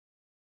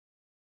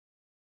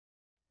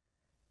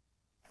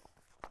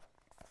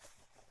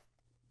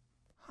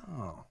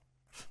Oh.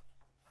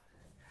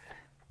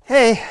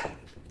 Hey.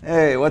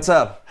 Hey, what's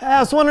up? I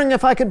was wondering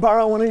if I could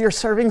borrow one of your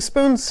serving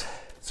spoons.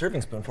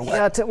 Serving spoon for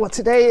what? Yeah, well,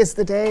 today is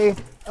the day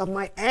of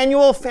my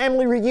annual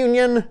family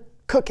reunion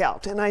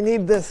cookout, and I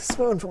need this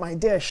spoon for my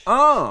dish.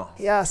 Oh.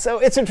 Yeah, so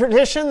it's a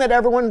tradition that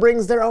everyone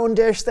brings their own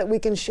dish that we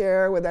can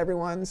share with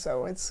everyone.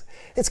 So it's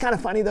kind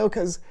of funny, though,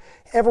 because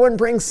everyone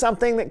brings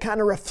something that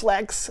kind of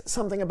reflects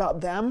something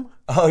about them.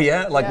 Oh,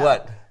 yeah? Like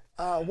what?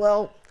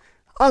 Well,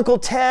 Uncle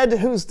Ted,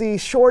 who's the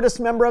shortest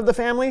member of the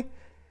family,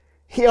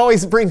 he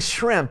always brings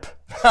shrimp.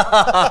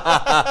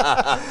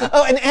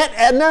 Oh, and Aunt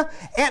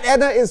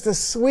Edna is the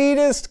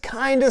sweetest,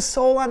 kindest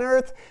soul on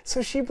earth,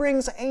 so she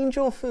brings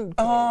angel food.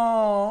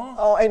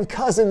 Oh, and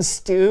Cousin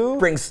Stu.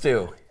 Brings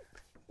stew.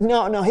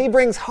 No, he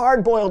brings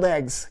hard-boiled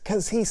eggs,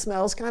 because he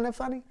smells kind of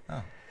funny.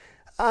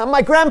 Oh.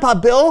 My grandpa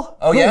Bill,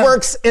 who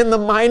works in the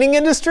mining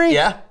industry,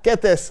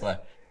 get this,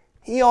 What?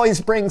 he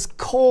always brings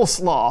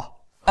coleslaw.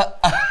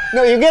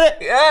 No, you get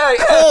it? Yeah.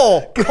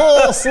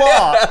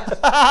 Coleslaw.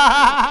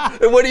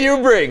 And what do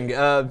you bring?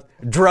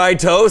 Dry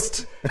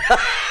toast?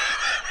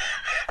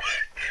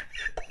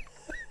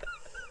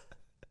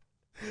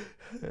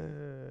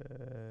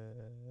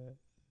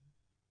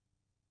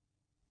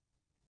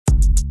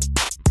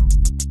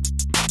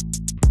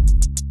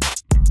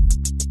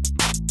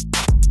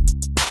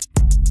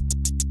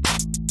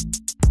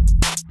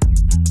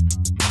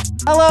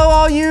 Hello,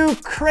 all you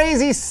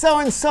crazy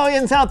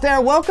so-and-soians out there.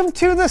 Welcome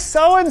to the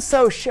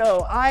So-and-So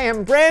Show. I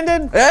am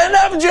Brandon. And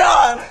I'm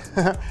John.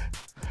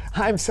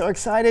 I'm so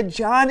excited.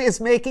 John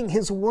is making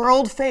his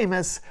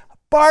world-famous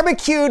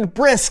barbecued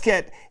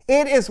brisket.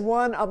 It is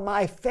one of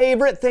my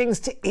favorite things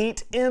to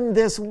eat in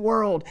this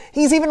world.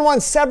 He's even won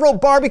several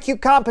barbecue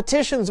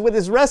competitions with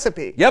his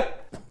recipe.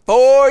 Yep.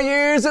 4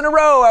 years in a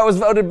row, I was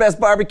voted best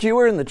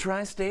barbecuer in the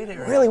tri-state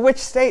area. Really, which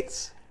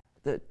states?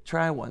 The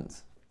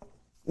tri-ones.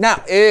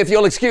 Now, if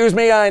you'll excuse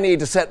me, I need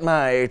to set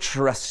my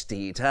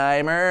trusty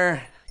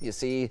timer. You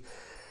see,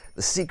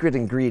 the secret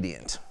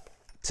ingredient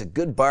to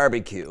good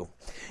barbecue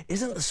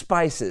isn't the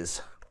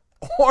spices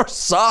or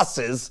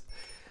sauces.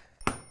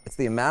 It's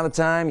the amount of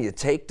time you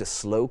take to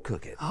slow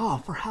cook it. Oh,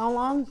 for how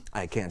long?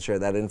 I can't share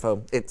that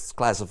info. It's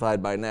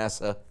classified by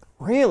NASA.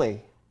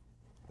 Really?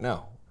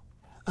 No.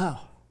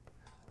 Oh,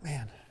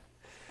 man.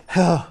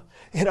 Oh,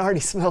 it already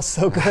smells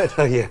so good.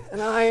 Oh, yeah.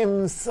 And I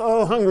am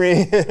so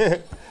hungry.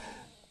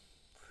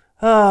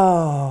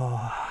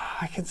 Oh,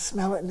 I can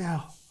smell it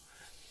now.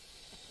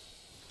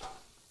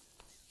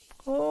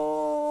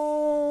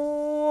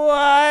 Oh,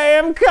 I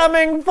am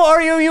coming for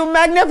you, you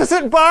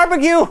magnificent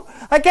barbecue.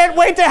 I can't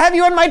wait to have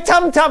you in my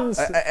tum-tums.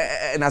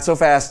 Not so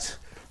fast.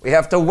 We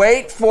have to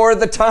wait for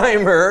the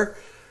timer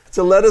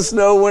to let us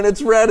know when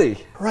it's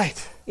ready.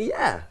 Right.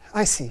 Yeah.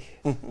 I see.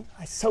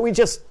 So we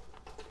just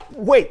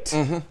wait.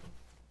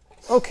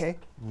 Okay.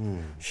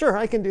 Sure,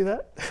 I can do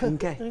that.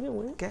 Okay. I can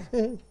wait.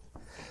 Okay.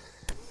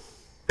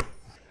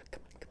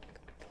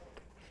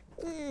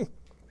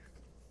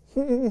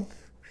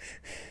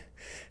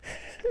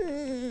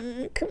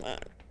 Come on.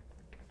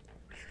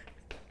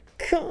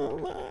 Come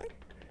on.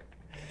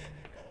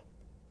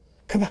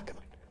 Come on.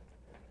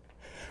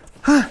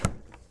 Huh?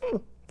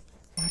 Oh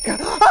my God.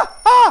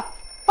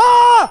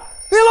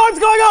 The alarm's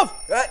going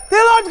off! The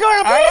alarm's going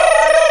off!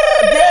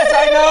 Yes,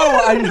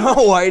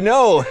 I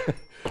know.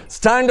 It's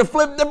time to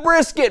flip the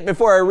brisket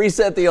before I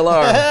reset the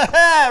alarm.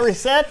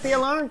 Reset the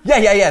alarm?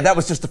 Yeah. That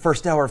was just the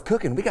first hour of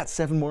cooking. We got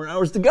 7 more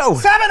hours to go.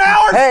 7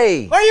 hours?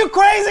 Hey. Are you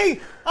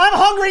crazy? I'm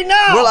hungry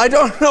now. Well, I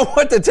don't know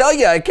what to tell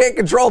you. I can't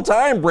control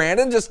time,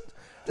 Brandon. Just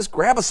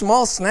grab a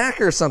small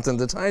snack or something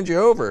to tide you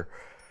over.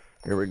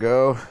 Here we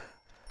go.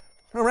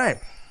 All right.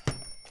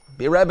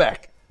 Be right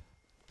back.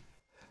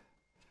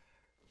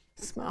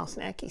 Small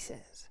snack, he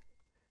says.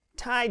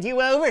 Tide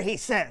you over, he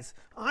says.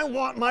 I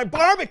want my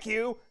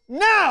barbecue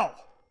now.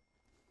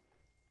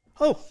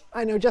 Oh,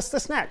 I know just the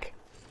snack.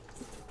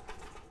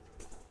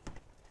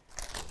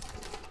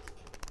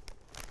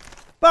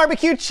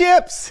 Barbecue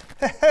chips.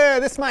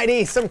 This might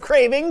ease some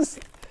cravings.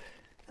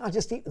 I'll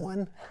just eat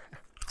one.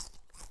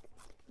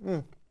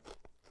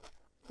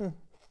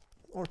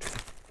 Or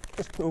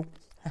just 2.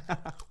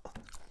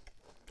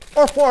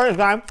 Or 4 is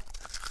fine.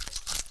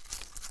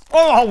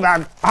 Oh,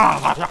 man.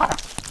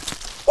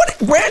 What,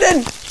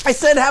 Brandon? I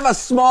said have a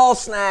small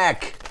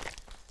snack.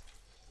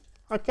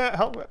 I can't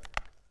help it.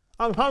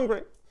 I'm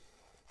hungry.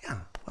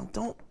 Yeah,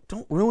 well,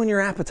 don't ruin your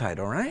appetite,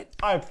 all right?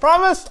 I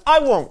promise I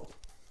won't.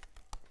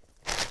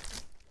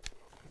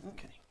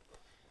 Okay.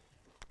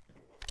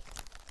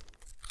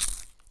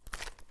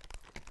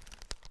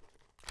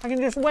 I can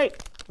just wait,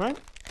 right?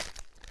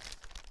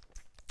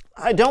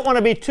 I don't want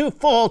to be too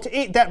full to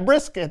eat that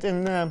brisket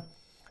in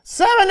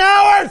 7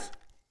 hours!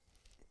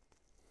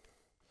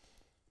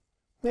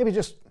 Maybe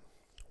just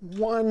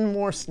one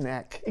more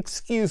snack.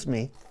 Excuse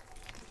me.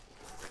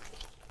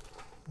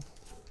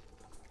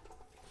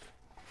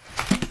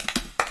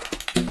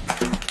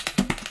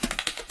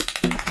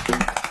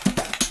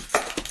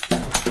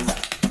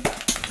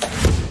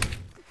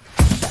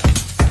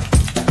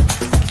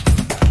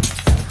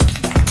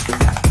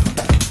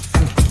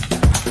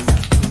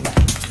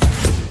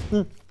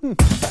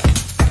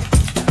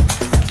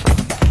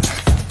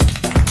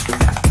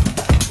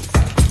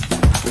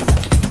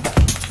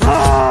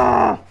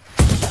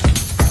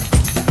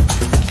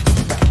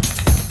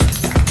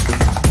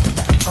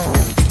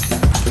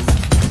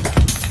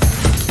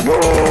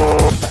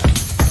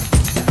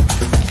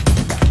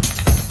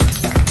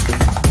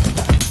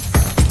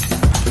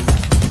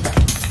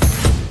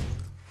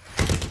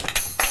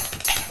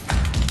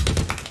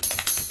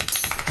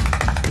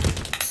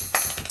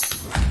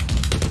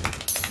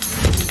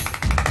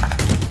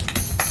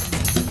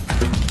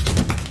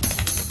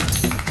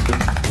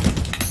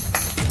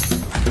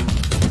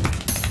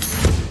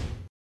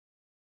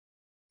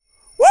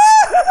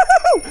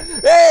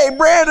 Hey,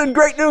 Brandon,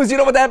 great news. You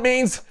know what that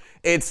means?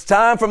 It's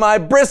time for my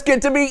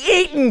brisket to be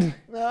eaten.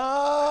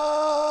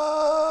 No.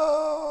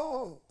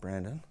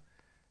 Brandon?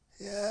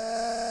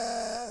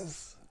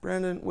 Yes.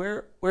 Brandon,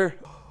 where?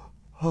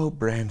 Oh,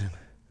 Brandon,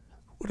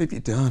 what have you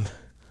done?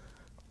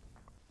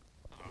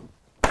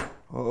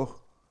 Oh.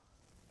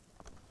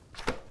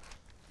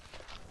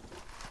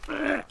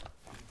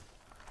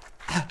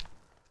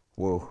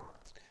 Whoa.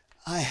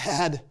 I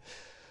had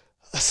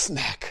a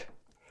snack.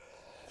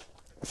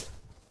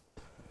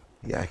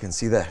 Yeah, I can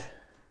see that.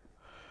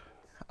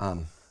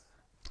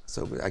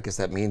 So I guess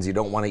that means you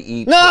don't want to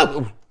eat.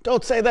 No!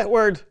 Don't say that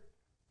word.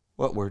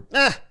 What word?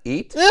 Ah.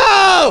 Eat? No!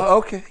 Oh,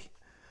 okay.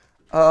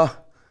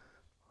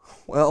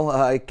 Well,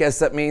 I guess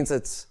that means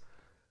it's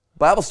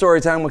Bible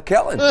story time with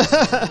Kellen.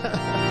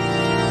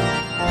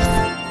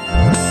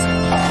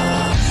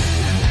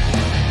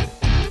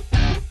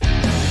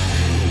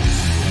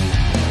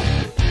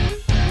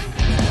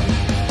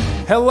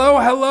 Hello,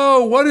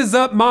 hello. What is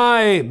up,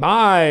 my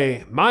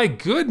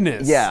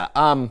goodness. Yeah,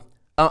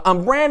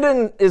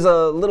 Brandon is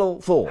a little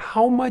full.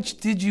 How much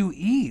did you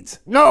eat?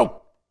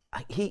 No!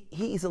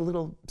 He's a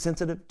little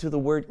sensitive to the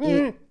word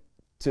eat,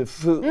 to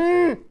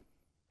food,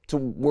 to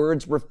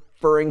words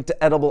referring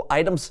to edible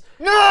items.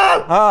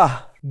 No!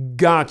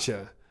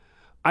 Gotcha.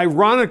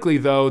 Ironically,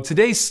 though,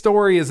 today's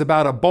story is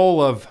about a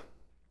bowl of,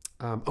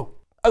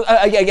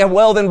 Yeah,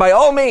 well then by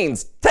all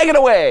means, take it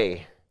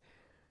away.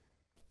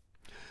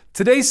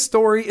 Today's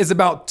story is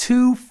about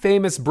two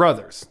famous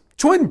brothers,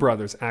 twin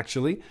brothers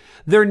actually.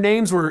 Their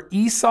names were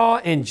Esau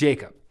and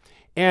Jacob.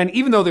 And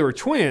even though they were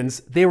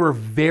twins, they were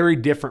very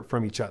different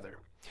from each other.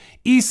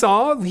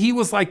 Esau, he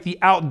was like the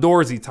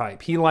outdoorsy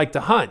type. He liked to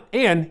hunt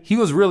and he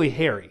was really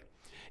hairy.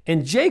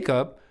 And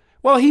Jacob,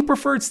 well, he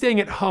preferred staying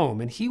at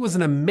home and he was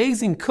an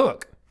amazing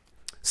cook.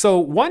 So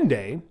one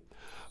day,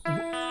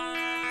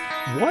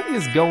 what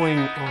is going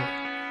on?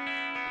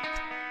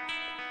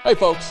 Hey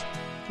folks,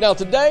 now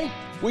today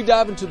we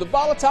dive into the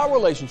volatile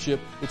relationship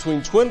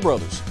between twin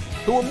brothers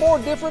who are more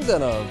different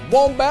than a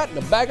wombat and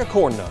a bag of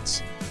corn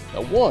nuts.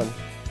 Now one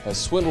has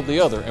swindled the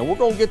other and we're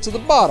going to get to the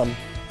bottom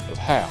of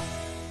how.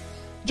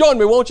 Join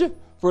me, won't you,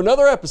 for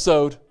another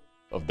episode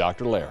of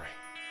Dr. Larry.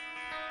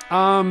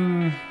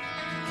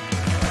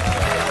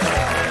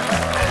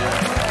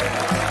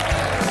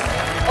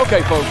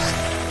 Okay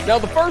folks, now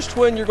the first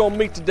twin you're going to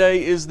meet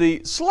today is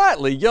the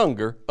slightly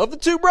younger of the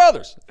two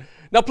brothers.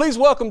 Now please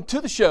welcome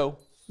to the show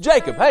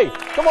Jacob. Hey,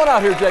 come on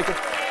out here, Jacob.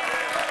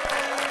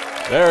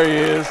 There he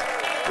is.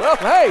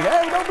 Welcome. Hey,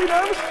 don't be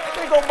nervous.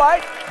 Ain't gonna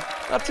bite.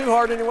 Not too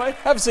hard anyway.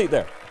 Have a seat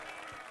there.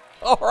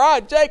 All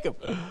right, Jacob.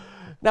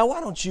 Now, why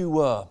don't you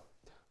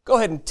go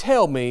ahead and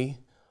tell me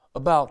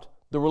about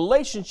the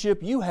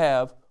relationship you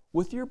have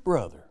with your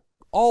brother,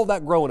 all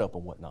that growing up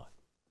and whatnot.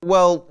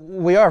 Well,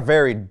 we are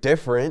very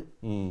different,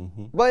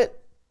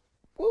 but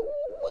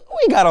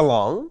we got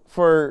along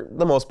for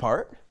the most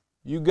part.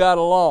 You got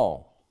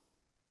along.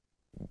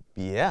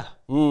 Yeah.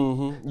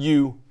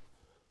 You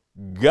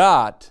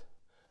got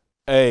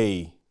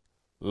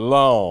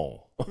along.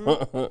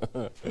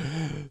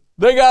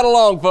 They got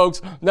along,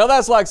 folks. Now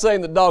that's like saying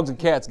that dogs and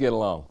cats get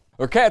along,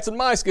 or cats and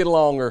mice get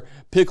along, or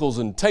pickles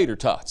and tater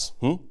tots.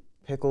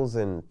 Pickles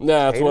and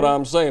That's tater? what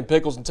I'm saying,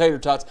 pickles and tater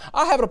tots.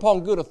 I have it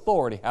upon good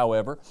authority,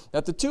 however,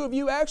 that the two of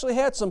you actually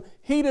had some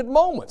heated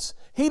moments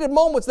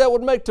that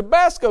would make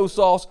Tabasco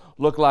sauce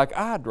look like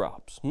eye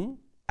drops.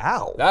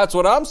 Ow. That's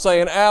what I'm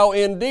saying, ow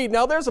indeed.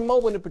 Now there's a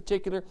moment in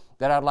particular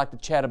that I'd like to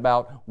chat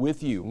about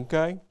with you,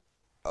 okay?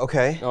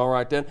 Okay. All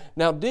right then.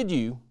 Now did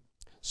you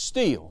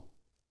steal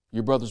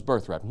your brother's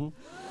birthright?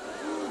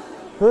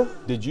 Huh?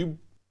 Did you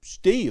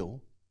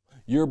steal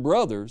your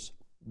brother's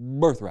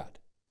birthright?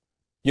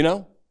 You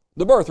know,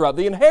 the birthright,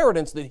 the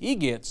inheritance that he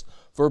gets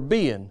for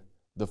being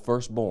the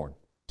firstborn.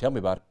 Tell me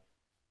about it.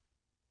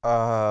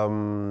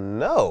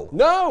 No.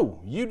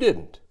 No, you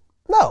didn't.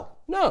 No.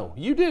 No,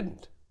 you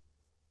didn't.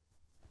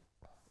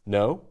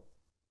 No,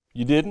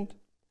 you didn't.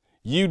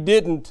 You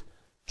didn't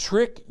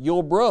trick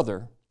your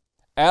brother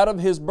out of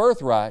his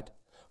birthright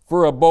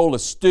for a bowl of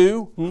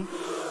stew.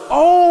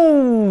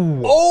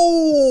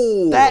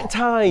 Oh! That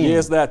time.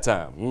 Yes, that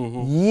time.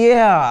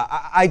 Yeah,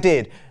 I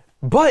did.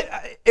 But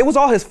it was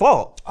all his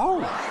fault. Oh.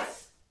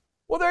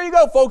 Well, there you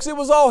go, folks. It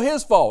was all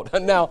his fault.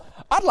 Now,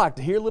 I'd like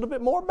to hear a little bit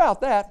more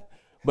about that,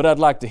 but I'd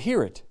like to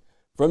hear it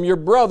from your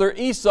brother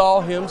Esau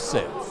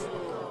himself.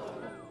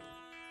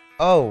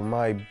 Oh,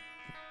 my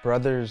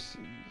brothers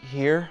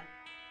here?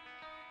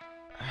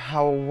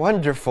 How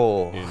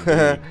wonderful.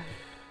 Indeed.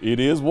 It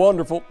is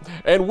wonderful.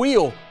 And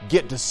we'll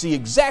get to see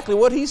exactly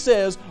what he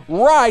says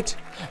right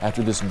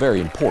after this very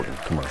important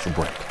commercial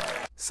break.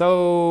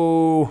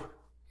 So,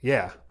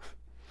 yeah.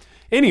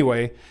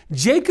 Anyway,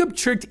 Jacob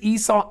tricked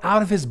Esau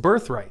out of his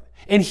birthright.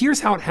 And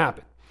here's how it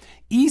happened.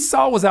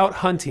 Esau was out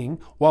hunting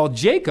while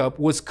Jacob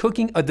was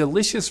cooking a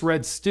delicious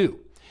red stew.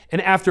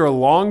 And after a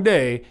long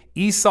day,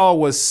 Esau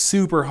was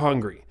super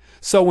hungry.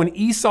 So when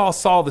Esau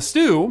saw the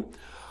stew,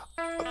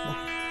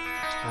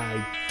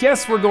 I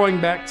guess we're going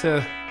back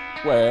to...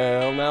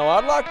 Well, now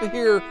I'd like to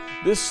hear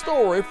this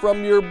story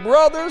from your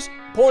brother's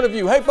point of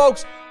view. Hey,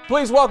 folks,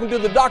 please welcome to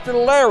the Dr.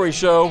 Larry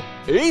Show,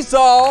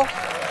 Esau.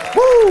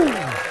 Woo!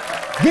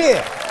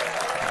 Yeah!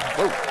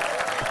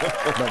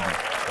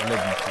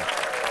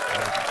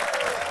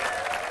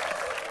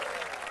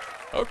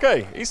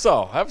 Okay,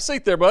 Esau, have a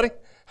seat there, buddy.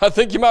 I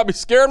think you might be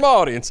scaring my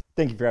audience.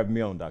 Thank you for having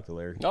me on, Dr.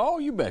 Larry. Oh,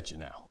 you betcha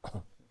now.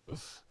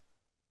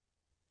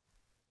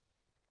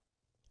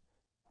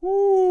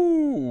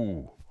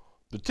 Ooh,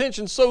 the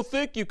tension's so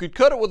thick you could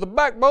cut it with the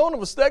backbone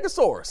of a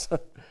stegosaurus.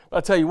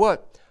 I tell you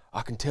what,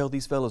 I can tell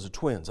these fellas are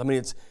twins. I mean,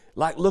 it's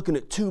like looking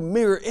at two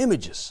mirror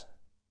images.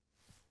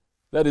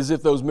 That is,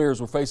 if those mirrors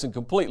were facing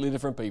completely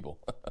different people.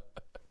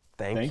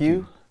 Thank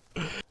you.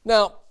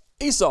 Now,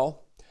 Esau,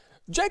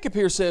 Jacob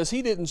here says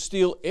he didn't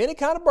steal any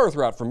kind of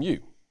birthright from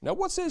you. Now,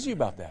 what says you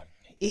about that?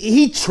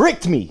 He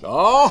tricked me.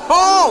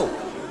 Oh,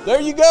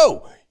 there you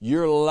go.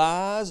 Your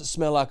lies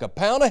smell like a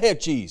pound of head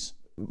cheese.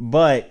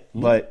 But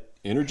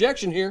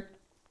Interjection here.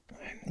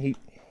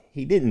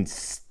 he didn't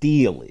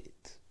steal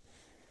it.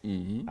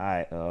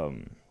 I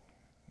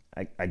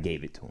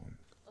gave it to him.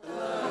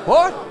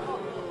 What?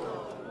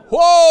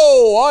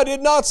 Whoa, I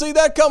did not see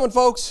that coming,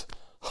 folks.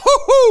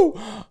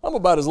 Hoo-hoo! I'm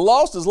about as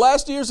lost as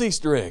last year's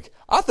Easter egg.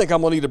 I think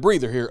I'm gonna need a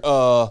breather here.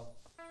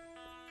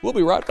 We'll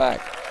be right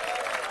back.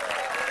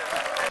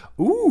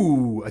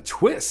 Ooh, a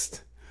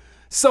twist.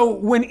 So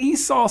when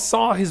Esau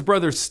saw his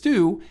brother's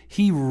stew,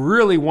 he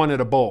really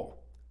wanted a bowl.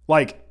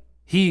 Like,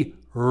 he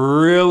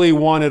really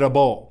wanted a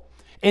bowl.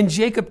 And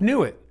Jacob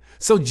knew it.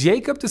 So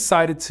Jacob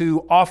decided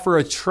to offer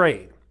a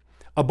trade.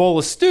 A bowl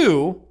of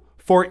stew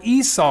for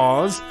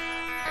Esau's...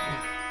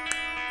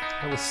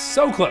 I was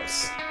so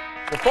close.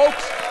 Well,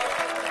 folks,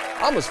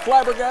 I'm as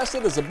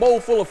flabbergasted as a bowl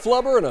full of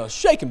flubber in a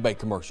shake and bake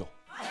commercial.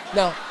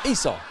 Now,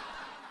 Esau,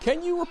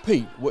 can you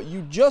repeat what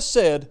you just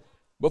said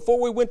before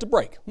we went to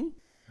break?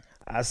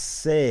 I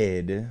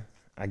said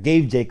I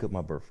gave Jacob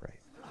my birthright.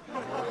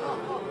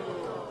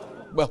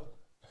 Well,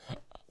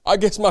 I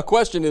guess my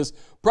question is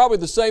probably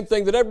the same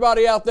thing that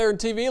everybody out there in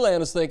TV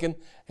land is thinking,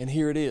 and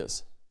here it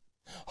is.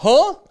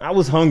 Huh? I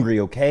was hungry,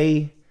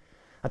 okay?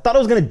 I thought I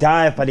was gonna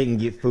die if I didn't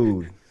get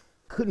food.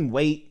 Couldn't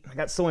wait. I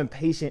got so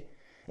impatient.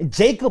 And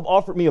Jacob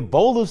offered me a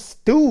bowl of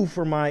stew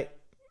for my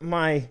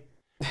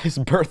His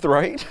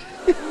birthright?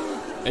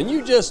 And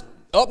you just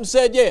up and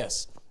said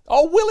yes.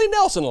 All Willie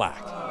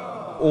Nelson-like.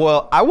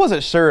 Well, I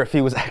wasn't sure if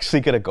he was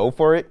actually gonna go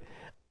for it.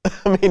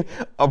 I mean,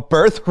 a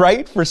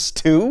birthright for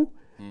stew?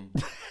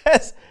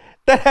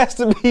 That has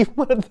to be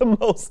one of the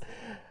most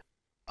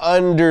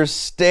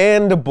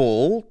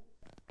understandable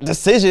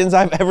decisions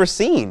I've ever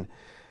seen.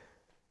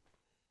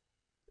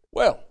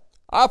 Well,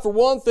 I for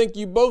one think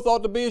you both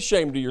ought to be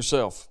ashamed of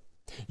yourself.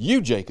 You,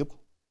 Jacob,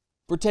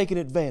 for taking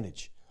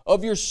advantage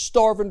of your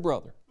starving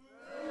brother.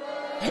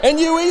 And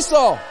you,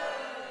 Esau,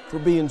 for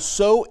being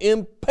so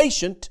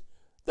impatient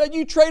that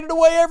you traded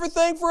away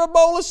everything for a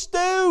bowl of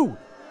stew.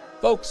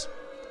 Folks,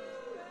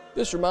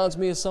 this reminds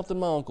me of something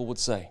my uncle would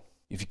say.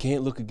 If you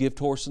can't look a gift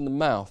horse in the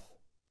mouth,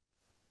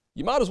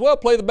 you might as well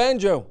play the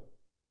banjo.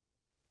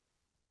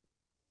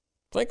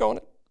 Think on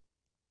it.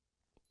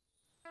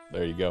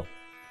 There you go.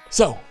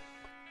 So,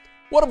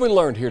 what have we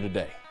learned here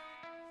today?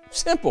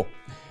 Simple.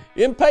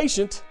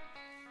 Impatient.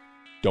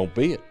 Don't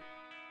be it.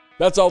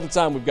 That's all the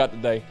time we've got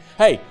today.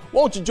 Hey,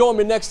 won't you join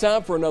me next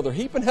time for another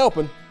heaping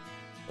helping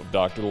of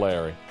Dr.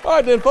 Larry? All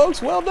right then, folks.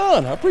 Well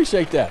done. I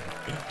appreciate that.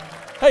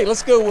 Hey,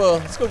 let's go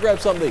grab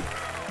something to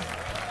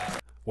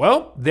eat.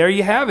 Well, there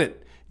you have it.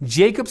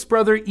 Jacob's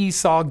brother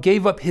Esau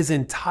gave up his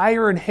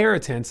entire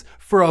inheritance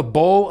for a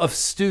bowl of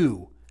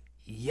stew.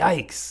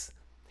 Yikes.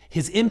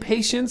 His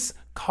impatience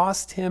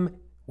cost him,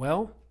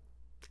 well,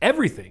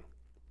 everything.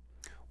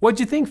 What'd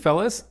you think,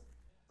 fellas?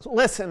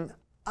 Listen,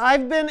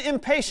 I've been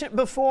impatient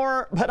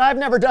before, but I've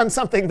never done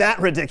something that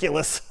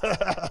ridiculous.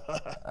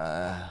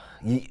 Yeah,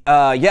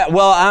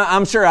 well,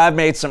 I'm sure I've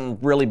made some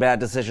really bad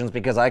decisions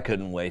because I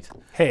couldn't wait.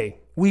 Hey,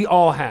 we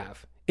all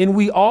have. And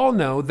we all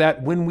know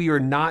that when we are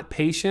not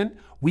patient,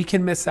 we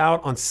can miss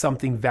out on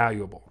something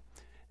valuable.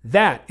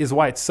 That is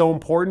why it's so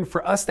important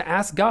for us to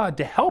ask God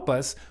to help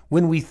us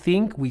when we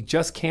think we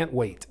just can't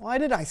wait. Why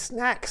did I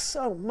snack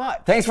so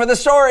much? Thanks for the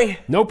story.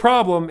 No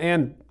problem,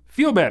 and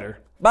feel better.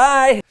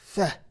 Bye.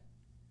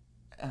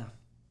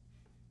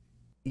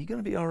 You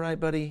gonna be all right,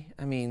 buddy?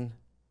 I mean,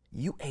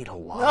 you ate a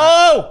lot.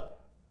 No!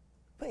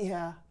 But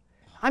yeah,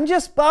 I'm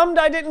just bummed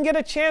I didn't get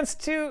a chance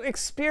to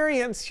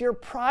experience your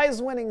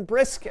prize-winning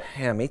brisket.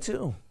 Yeah, me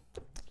too.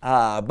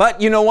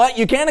 But you know what?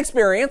 You can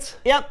experience.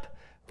 Yep.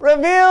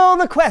 Reveal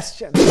the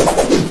question.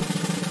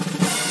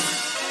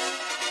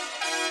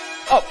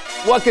 Oh,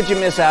 what could you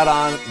miss out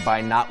on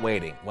by not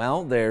waiting?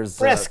 Well, there's...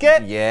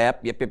 Brisket?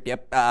 Yep.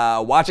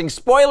 Watching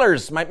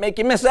spoilers might make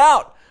you miss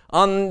out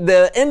on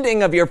the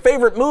ending of your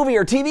favorite movie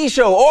or TV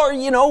show. Or,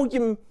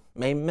 you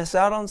may miss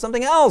out on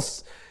something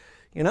else.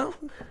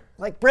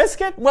 Like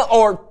brisket? Well,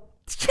 or...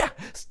 yeah,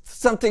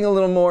 something a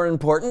little more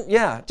important.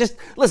 Yeah, just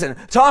listen,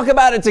 talk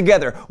about it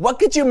together. What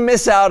could you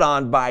miss out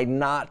on by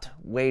not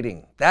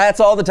waiting? That's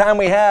all the time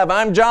we have.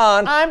 I'm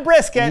John. I'm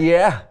Brisket.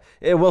 Yeah,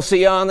 we'll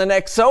see you on the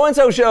next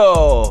So-and-So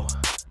show.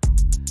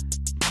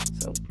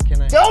 So,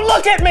 can I... Don't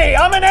look at me!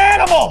 I'm an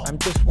animal! I'm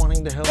just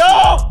wanting to help you.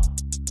 Don't!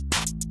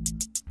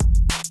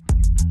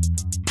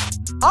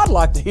 I'd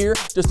like to hear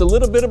just a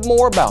little bit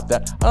more about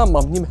that.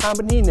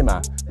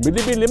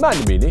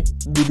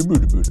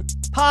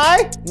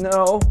 Pie?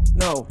 No.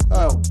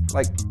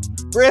 Like,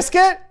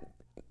 Brisket?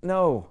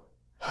 no.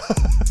 I'm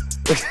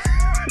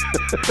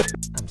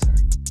sorry.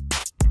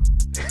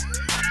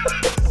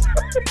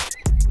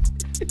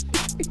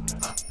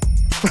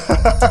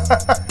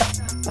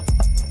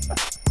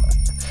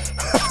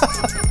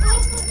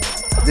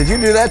 Did you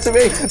do that to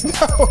me?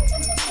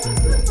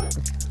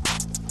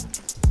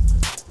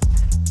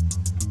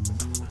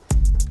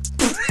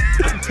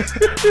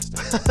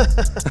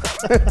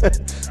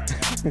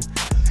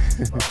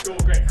 Cool,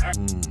 great.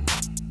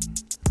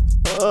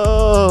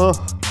 Oh.